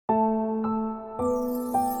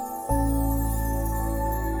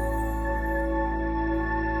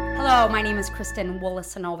Hello, my name is Kristen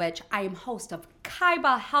Wolosinovich. I am host of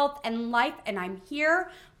Kaiba Health and Life, and I'm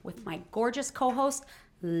here with my gorgeous co-host,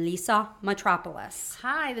 Lisa Metropolis.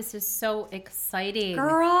 Hi, this is so exciting.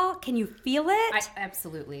 Girl, can you feel it?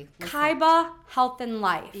 Absolutely. Listen. Kaiba Health and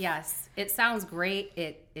Life. Yes, it sounds great.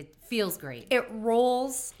 It feels great. It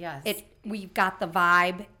rolls. Yes. We've got the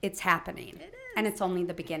vibe. It's happening. It is. And it's only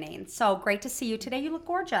the beginning. So great to see you today. You look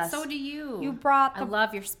gorgeous. So do you. You brought I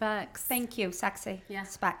love your specs. Thank you, sexy. Yeah,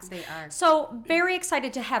 specs. they are. So very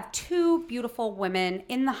excited to have two beautiful women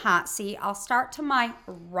in the hot seat. I'll start to my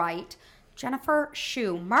right. Jennifer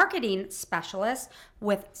Shu, marketing specialist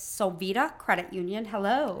with Sovita Credit Union.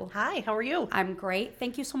 Hello. Hi, how are you? I'm great.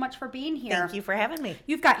 Thank you so much for being here. Thank you for having me.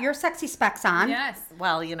 You've got your sexy specs on. Yes.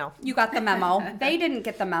 Well, you know. You got the memo. They didn't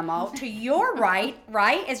get the memo. To your right,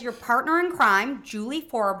 is your partner in crime, Julie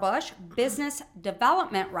Forbush, business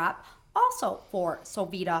development rep, also for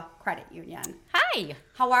Sovita Credit Union. Hi,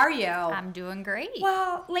 How are you? I'm doing great.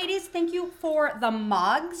 Well, ladies, thank you for the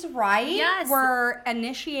mugs, right? Yes. We're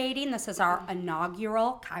initiating, this is our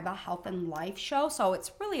inaugural Kaiba Health and Life show, so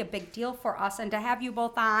it's really a big deal for us. And to have you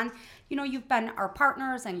both on, you know, you've been our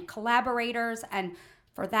partners and collaborators, and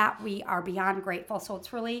for that, we are beyond grateful. So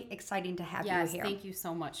it's really exciting to have you Yes, here. thank you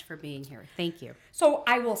so much for being here. Thank you. So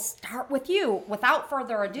I will start with you. Without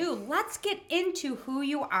further ado, let's get into who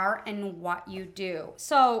you are and what you do.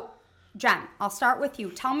 So, Jen, I'll start with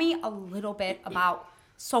you. Tell me a little bit about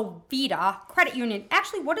Sovita Credit Union.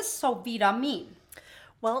 Actually, what does Sovita mean?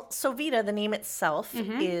 Well, Sovita, the name itself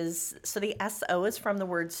is, so the SO is from the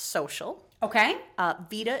word social. Okay.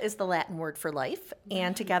 Vita is the Latin word for life,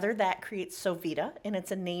 and together that creates Sovita, and it's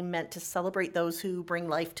a name meant to celebrate those who bring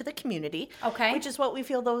life to the community. Okay. Which is what we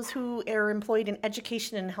feel those who are employed in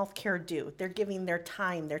education and healthcare do. They're giving their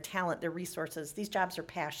time, their talent, their resources. These jobs are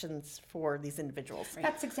passions for these individuals.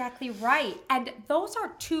 That's exactly right. And those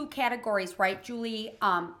are two categories, right, Julie?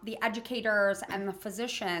 The educators and the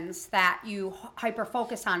physicians that you hyper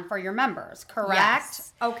focus on for your members, correct?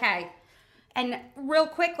 Yes. Okay. And real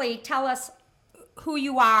quickly, tell us who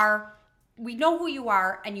you are. We know who you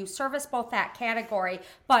are, and you service both that category,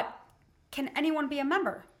 but can anyone be a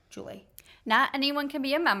member, Julie? Not anyone can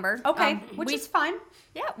be a member. Okay, which is fine.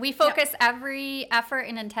 Yeah, we focus every effort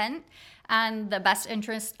and intent on the best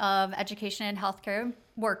interest of education and healthcare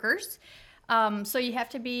workers. So you have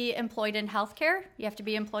to be employed in healthcare, you have to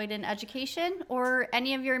be employed in education, or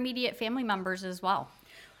any of your immediate family members as well.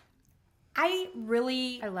 I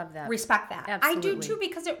love that. Respect that. I do Absolutely. too,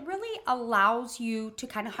 because it really allows you to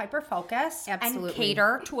kind of hyper focus and Absolutely.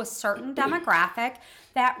 cater to a certain demographic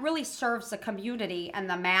that really serves the community and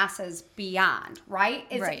the masses beyond, right?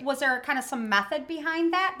 Right. Was there kind of some method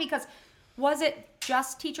behind that? Because was it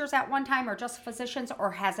just teachers at one time or just physicians,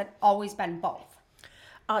 or has it always been both?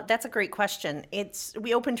 That's a great question.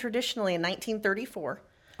 We opened traditionally in 1934.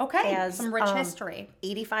 Okay, as, some rich history.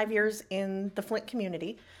 85 years in the Flint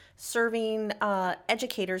community, serving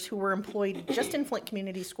educators who were employed just in Flint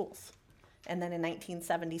community schools. And then in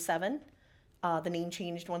 1977, the name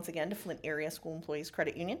changed once again to Flint Area School Employees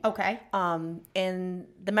Credit Union. Okay. And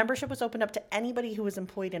the membership was opened up to anybody who was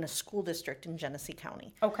employed in a school district in Genesee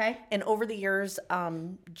County. Okay. And over the years,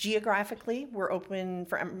 geographically, we're open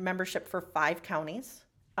for membership for 5 counties,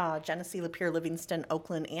 Genesee, Lapeer, Livingston,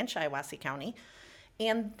 Oakland, and Shiawassee County.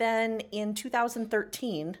 And then in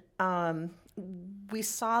 2013, we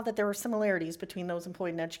saw that there were similarities between those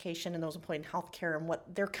employed in education and those employed in healthcare and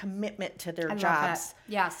what their commitment to their jobs. Love that.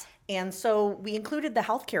 Yes. And so we included the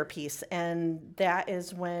healthcare piece, and that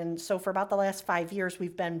is so for about the last 5 years,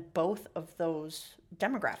 we've been both of those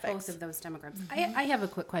demographics. Both of those demographics. I have a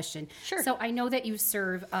quick question. Sure. So I know that you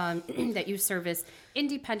serve that you service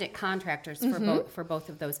independent contractors for both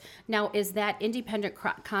of those. Now, is that independent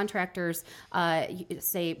contractors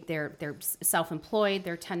say they're self-employed,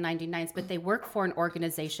 they're 1099s, but they work for an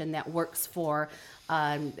organization that works for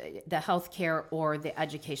the healthcare or the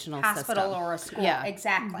educational Hospital system. or a school. Yeah.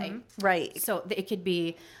 Exactly. Right. So it could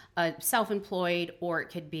be self-employed, or it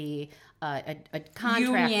could be a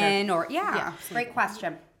contractor. Union or, yeah. Yeah. Great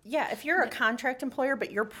question. Yeah, if you're a contract employer,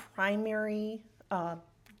 but your primary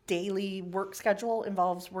daily work schedule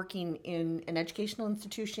involves working in an educational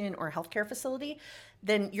institution or a healthcare facility,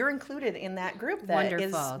 then you're included in that group that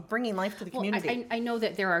is Wonderful. bringing life to the community. Well, I know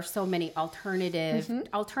that there are so many alternative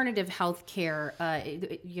healthcare,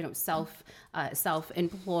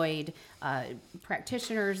 self-employed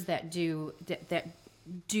practitioners that do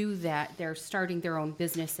that. They're starting their own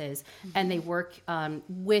businesses, and they work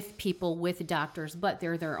with people, with doctors, but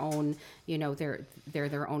they're their own, they're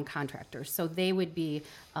their own contractors. So they would be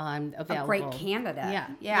available. A great candidate.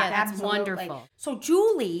 Yeah, that's absolutely. wonderful. So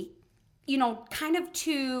Julie, kind of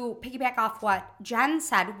to piggyback off what Jen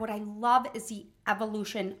said, what I love is the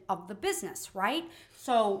evolution of the business, right?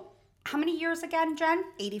 So how many years again, Jen?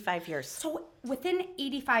 85 years. So within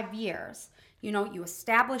 85 years, you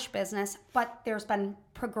establish business, but there's been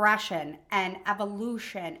progression and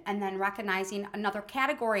evolution, and then recognizing another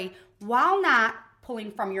category while not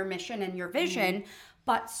pulling from your mission and your vision,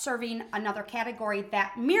 but serving another category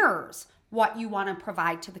that mirrors what you want to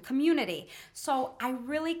provide to the community. So I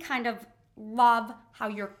really kind of love how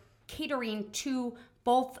you're catering to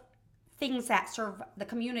both things that serve the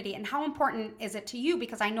community. And how important is it to you?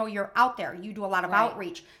 Because I know you're out there, you do a lot of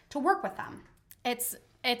outreach to work with them. It's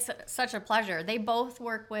such a pleasure. They both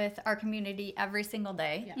work with our community every single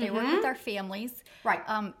day. They work with our families. Right.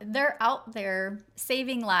 They're out there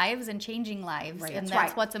saving lives and changing lives, and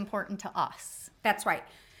that's what's important to us. That's right.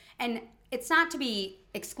 And it's not to be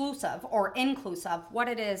exclusive or inclusive. What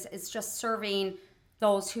it is just serving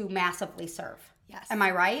those who massively serve. Yes. Am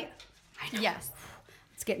I right? Yes.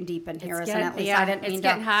 It's getting deep in here, It's isn't getting- it, Lisa? yeah, I didn't it's mean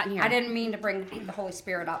getting to, hot in here. I didn't mean to bring the Holy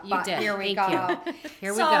Spirit up, You but did. here we Thank go. you.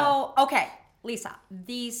 Here we So, okay, Lisa,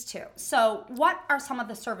 these two. So, what are some of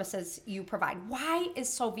the services you provide? Why is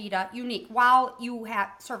Sovita unique? While you have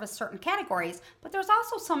service certain categories, but there's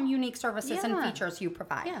also some unique services and Yeah. features you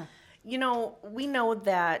provide. Yeah. We know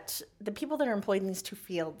that the people that are employed in these two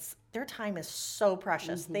fields, their time is so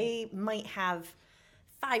precious. They might have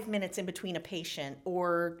 5 minutes in between a patient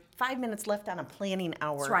or 5 minutes left on a planning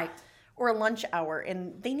hour. That's right. Or a lunch hour,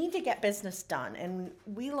 and they need to get business done. And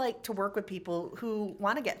we like to work with people who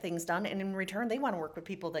want to get things done, and in return, they want to work with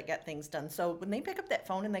people that get things done. So when they pick up that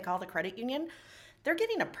phone and they call the credit union, they're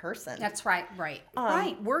getting a person. That's right. Right.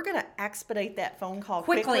 Right. We're going to expedite that phone call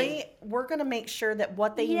Quickly. quickly. We're going to make sure that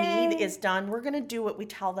what they need is done. We're going to do what we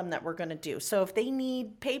tell them that we're going to do. So if they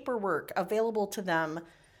need paperwork available to them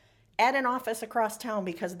at an office across town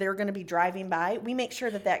because they're going to be driving by, we make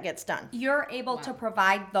sure that that gets done. You're able to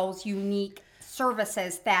provide those unique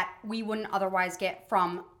services that we wouldn't otherwise get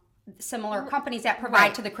from similar companies that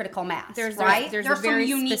provide to the critical mass. There's right? there's There's a very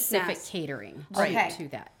some specific uniqueness. catering Okay. to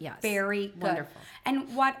that. Yes. Very good. Wonderful.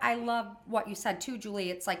 And what I love what you said too,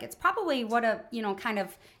 Julie, it's like it's probably what a kind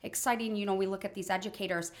of exciting, we look at these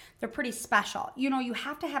educators, they're pretty special. You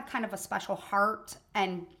have to have kind of a special heart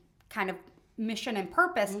and kind of mission and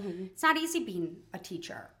purpose. It's not easy being a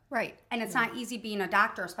teacher. Right. And it's not easy being a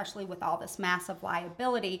doctor, especially with all this massive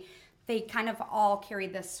liability. They kind of all carry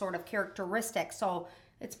this sort of characteristic. So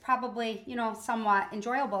it's probably, somewhat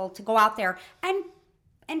enjoyable to go out there and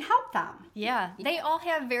help them. Yeah, they all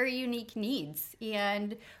have very unique needs,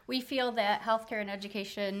 and we feel that healthcare and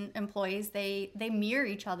education employees they mirror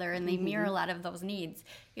each other and they mirror a lot of those needs.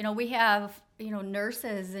 We have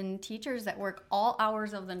nurses and teachers that work all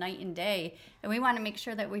hours of the night and day, and we want to make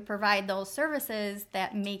sure that we provide those services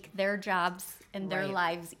that make their jobs and their Right.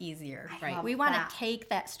 lives easier. love We want that. to take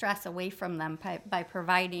that stress away from them by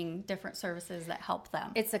providing different services that help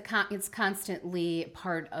them. It's it's constantly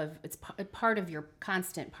part of part of your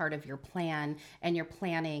constant part of your plan and your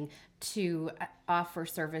planning to offer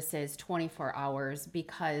services 24 hours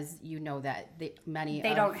because that many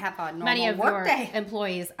don't have a normal many of work your day.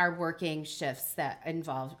 employees are working shifts that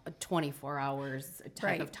involve a 24 hours type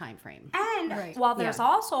Right. of time frame. And Right. while there's Yeah.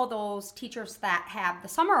 also those teachers that have the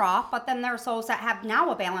summer off, but then there's those that have now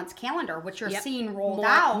a balanced calendar, which you're Yep. seeing rolled more,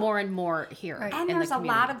 out. more and more here. Right. And in there's the a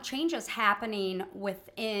lot community. of changes happening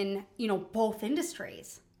within, both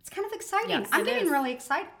industries. It's kind of exciting. Yes, I'm it getting is. really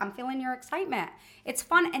excited. I'm feeling your excitement. It's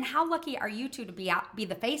fun. And how lucky are you two to be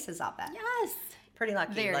the faces of it? Yes. Pretty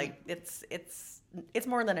lucky. Very. Like it's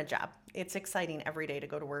more than a job. It's exciting every day to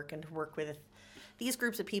go to work and to work with these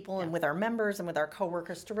groups of people and with our members and with our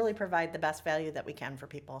coworkers to really provide the best value that we can for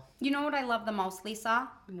people. You know what I love the most, Lisa?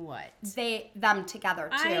 What? Them together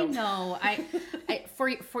too. I know.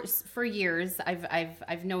 For years,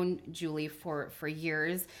 I've known Julie for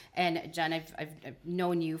years, and Jen, I've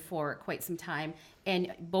known you for quite some time.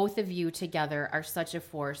 And both of you together are such a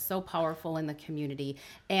force, so powerful in the community.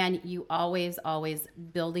 And you always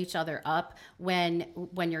build each other up when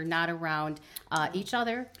you're not around each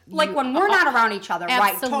other. Like when we're not around each other,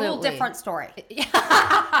 right? Total Absolutely. different story.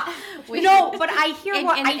 No, but I hear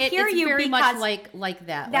I hear it's you very because much like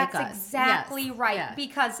that. that's like us. exactly Yes. right. Yes.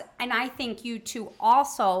 Because, and I think you two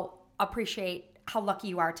also appreciate how lucky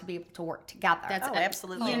you are to be able to work together. That's Oh,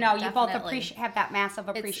 absolutely. you both Definitely. have that massive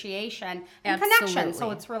appreciation and connection. So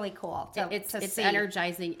Absolutely. it's really cool to It's see.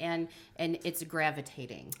 energizing and it's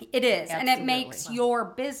gravitating. It is, and it Absolutely. makes your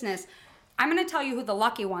business. I'm going to tell you who the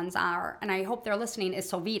lucky ones are, and I hope they're listening,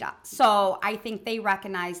 is Sovita. So I think they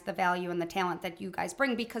recognize the value and the talent that you guys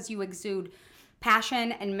bring because you exude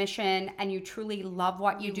passion and mission, and you truly love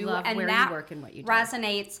what you do, love and where you that work and what you do.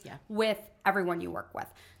 resonates with everyone you work with.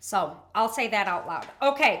 So I'll say that out loud.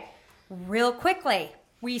 Okay, real quickly,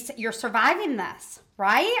 you're surviving this,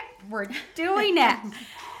 right? We're doing it.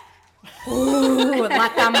 Ooh,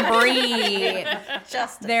 let them breathe.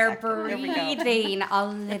 Just a They're second. Here we go. breathing a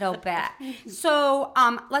little bit. So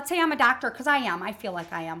let's say I'm a doctor, because I feel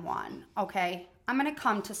like I am one. Okay, I'm gonna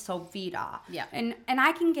come to Sovita. Yeah. And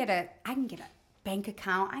I can get a bank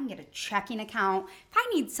account. I can get a checking account. If I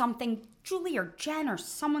need something, Julie or Jen or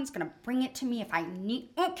someone's gonna bring it to me. If I need,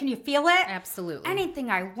 can you feel it? Absolutely. Anything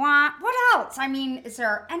I want. What else? I mean, is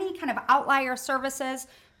there any kind of outlier services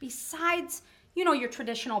besides, your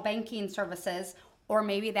traditional banking services, or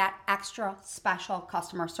maybe that extra special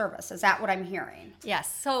customer service? Is that what I'm hearing?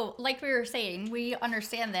 Yes. So, like we were saying, we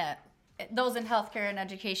understand that those in healthcare and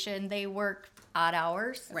education, they work odd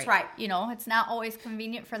hours. That's right. It's not always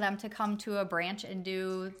convenient for them to come to a branch and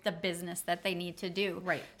do the business that they need to do.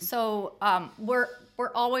 Right. So,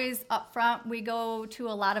 we're always upfront. We go to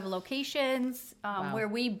a lot of locations where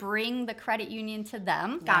we bring the credit union to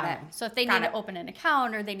them. Got it. So if they need to open an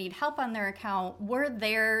account or they need help on their account, we're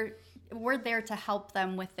there to help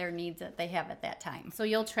them with their needs that they have at that time. So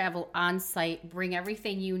you'll travel on site, bring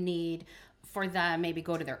everything you need for them, maybe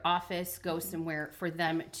go to their office, go somewhere for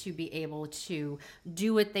them to be able to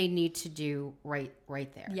do what they need to do right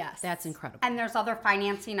there. Yes. That's incredible. And there's other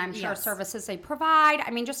financing, I'm sure, Yes. services they provide.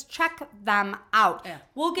 I mean, just check them out. Yeah.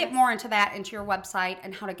 We'll get more into that, into your website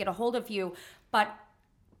and how to get a hold of you. But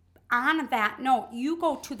on that note, you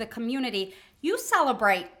go to the community, you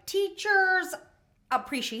celebrate Teachers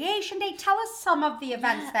Appreciation Day. Tell us some of the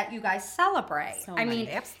events that you guys celebrate. So I mean, many.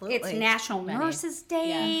 Absolutely. it's National Nurses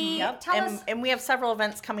Day. Yep. Tell and, us. and we have several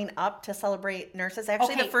events coming up to celebrate nurses.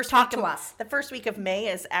 Actually, Okay, the first talk week to of, us. The first week of May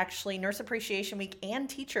is actually Nurse Appreciation Week and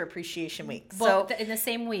Teacher Appreciation Week. Well, So in the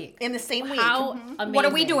same week. in the same week. How amazing. What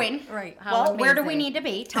are we doing? Right. How Well, Where do we amazing. need to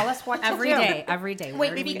be? Tell us what to Every do. day, every day. Where Wait,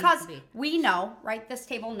 do we need because to be? we know, right? This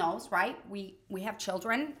table knows, right? We have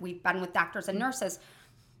children. We've been with doctors and nurses.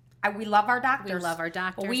 We love our doctors. We love our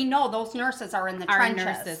doctors. But we know those nurses are in the Our trenches.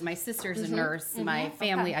 nurses. My sister's a nurse. My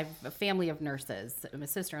family, I have a family of nurses. My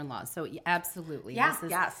sister-in-law. So absolutely. Yeah, this is,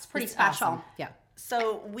 yes, it's pretty this is special. awesome. Yeah.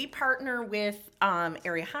 So we partner with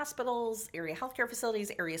area hospitals, area healthcare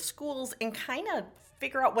facilities, area schools, and kind of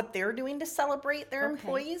figure out what they're doing to celebrate their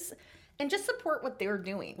employees and just support what they're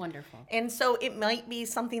doing. Wonderful. And so it might be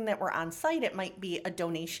something that we're on site. It might be a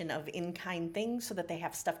donation of in-kind things so that they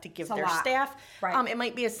have stuff to give a their lot. staff. Right. It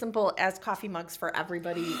might be as simple as coffee mugs for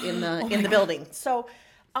everybody in the building. So,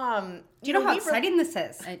 Do you know how we exciting this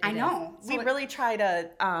is? It I is. know. we really try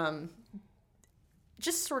to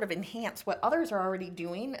just sort of enhance what others are already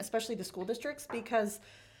doing, especially the school districts, because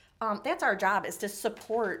that's our job, is to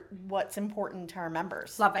support what's important to our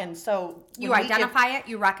members. Love it. And so You when we give- identify it,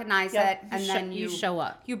 you recognize Yep. it, and You then you show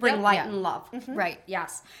up. You bring Yep. light Yeah. and love. Right,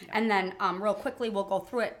 yes. And then real quickly, we'll go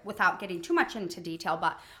through it without getting too much into detail,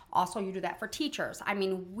 but also you do that for teachers. I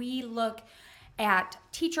mean, we look at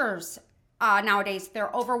teachers nowadays, they're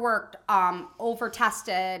overworked,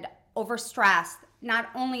 over-tested, overstressed. Not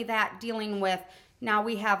only that, dealing with, now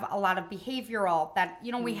we have a lot of behavioral that,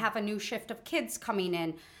 we have a new shift of kids coming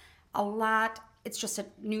in. A lot, it's just a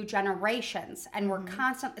new generations, and we're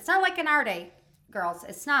constant. It's not like in our day, girls.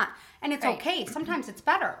 It's not, and it's okay. Sometimes it's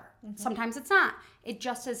better. Sometimes it's not. It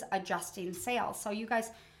just is adjusting sales. So you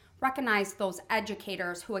guys recognize those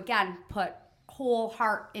educators who again put whole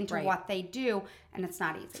heart into Right. what they do, and it's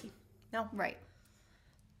not easy. No. Right.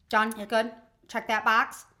 Done. Good. Check that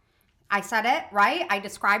box. I said it right. I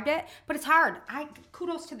described it, but it's hard.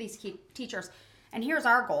 Kudos to these teachers. And here's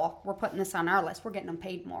our goal. We're putting this on our list. We're getting them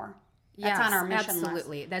paid more. That's on our mission list.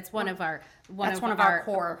 absolutely. That's one of our That's one of our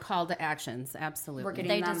core call to actions. Absolutely. We're getting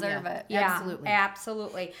They them. deserve it. Yeah, Absolutely.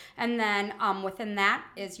 absolutely. And then within that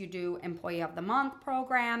is you do Employee of the Month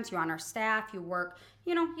programs. You honor staff. You work.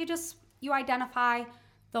 You identify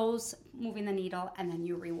those moving the needle, and then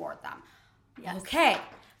you reward them. Yes. Okay.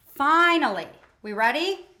 Finally, we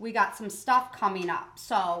ready? We got some stuff coming up.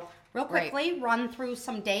 So real Great. quickly, run through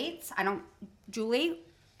some dates. Julie,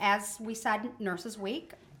 as we said, Nurses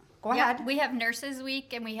Week. Go Yeah, ahead. we have Nurses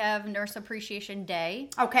Week and we have Nurse Appreciation Day.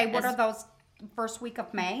 Okay, what As- are those first week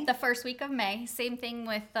of May? The first week of May. Same thing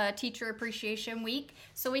with Teacher Appreciation Week.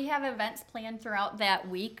 So we have events planned throughout that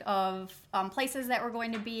week of places that we're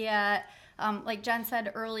going to be at, Like Jen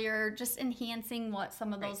said earlier, just enhancing what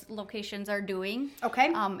some of those locations are doing.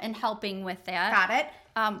 Okay. And helping with that. Got it.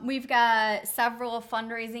 We've got several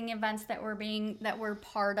fundraising events that we're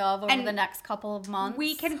part of over And the next couple of months.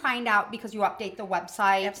 We can find out because you update the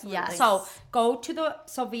website. Absolutely. Yes. So go to the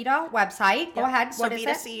Sovita website. Go ahead. What is it?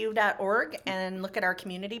 SoVitaCU.org and look at our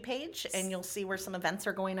community page, and you'll see where some events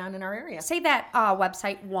are going on in our area. Say that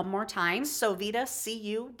website one more time.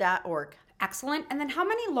 SoVitaCU.org. Excellent. And then how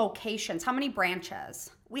many locations? How many branches?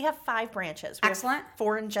 We have 5 branches. We Excellent. have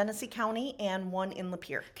 4 in Genesee County and 1 in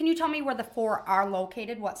Lapeer. Can you tell me where the 4 are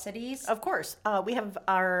located? What cities? Of course, we have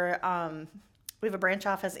a branch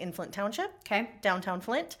office in Flint Township, Okay. downtown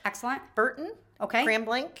Flint, Excellent. Burton, Okay. Grand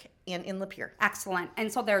Blanc, and in Lapeer. Excellent.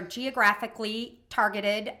 And so they're geographically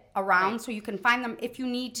targeted around, so you can find them if you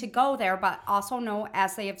need to go there, but also know,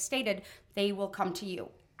 as they have stated, they will come to you.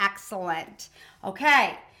 Excellent.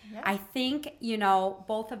 Okay. I think,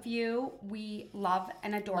 both of you, we love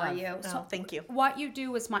and adore you. Oh, thank you. What you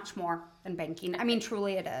do is much more than banking. I mean,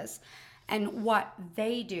 truly it is. And what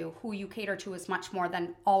they do, who you cater to, is much more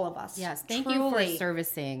than all of us. Yes, thank you for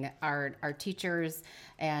servicing our teachers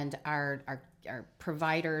and our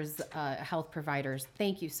providers, health providers.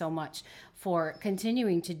 Thank you so much for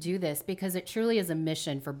continuing to do this, because it truly is a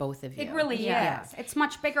mission for both of you. It really is. It's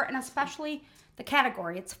much bigger, and especially the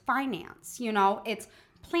category. It's finance, it's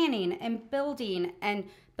planning and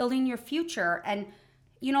building your future and,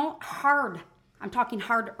 I'm talking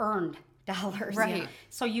hard-earned dollars. Right.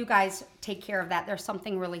 So you guys take care of that. There's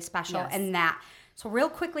something really special Yes. in that. So real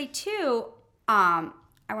quickly too, I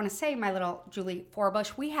want to say, my little Julie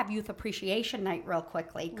Forbush, we have Youth Appreciation Night real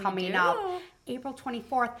quickly coming up April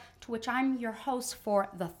 24th, to which I'm your host for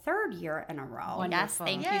the 3rd year in a row. Yes,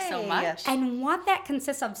 thank you so Yay. much. And what that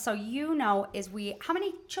consists of, so is how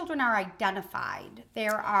many children are identified?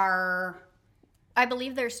 There are I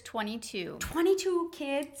believe there's 22. 22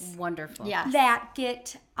 kids Wonderful. Yes. that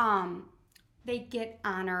get they get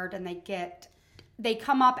honored, and they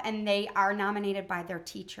come up and they are nominated by their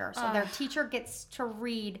teacher. So their teacher gets to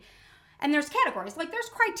read, and there's categories, like there's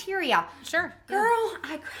criteria. Sure. Girl,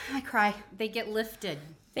 I cry. They get lifted.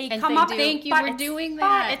 They And come up. Thank you but for it's doing fun.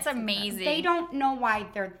 that. It's amazing. They don't know why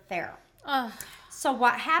they're there. So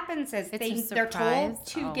what happens is It's a they're told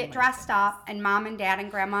surprise. to Oh get my dressed up, and mom and dad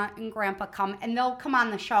and grandma and grandpa come, and they'll come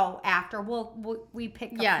on the show after. We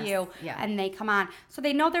pick a Yes, few, yeah. and they come on. So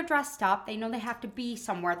they know they're dressed up. They know they have to be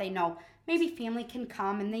somewhere. They know maybe family can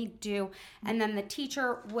come, and they do. And then the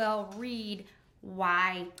teacher will read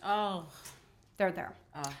why they're there.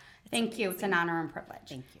 Thank you. It's an honor and privilege.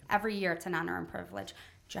 Thank you. Every year it's an honor and privilege.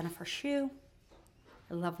 Jennifer Shue,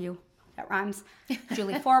 I love you. That rhymes.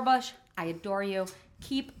 Julie Forbush, I adore you.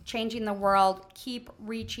 Keep changing the world. Keep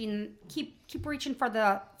reaching for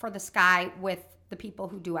the sky with the people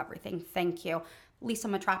who do everything. Thank you. Lisa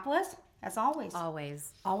Metropolis, as always.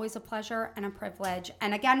 Always. Always a pleasure and a privilege.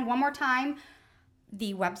 And again, one more time,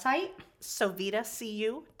 the website.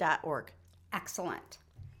 SoVitaCU.org. Excellent.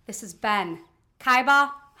 This has been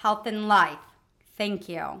Kaiba Health and Life. Thank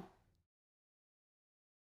you.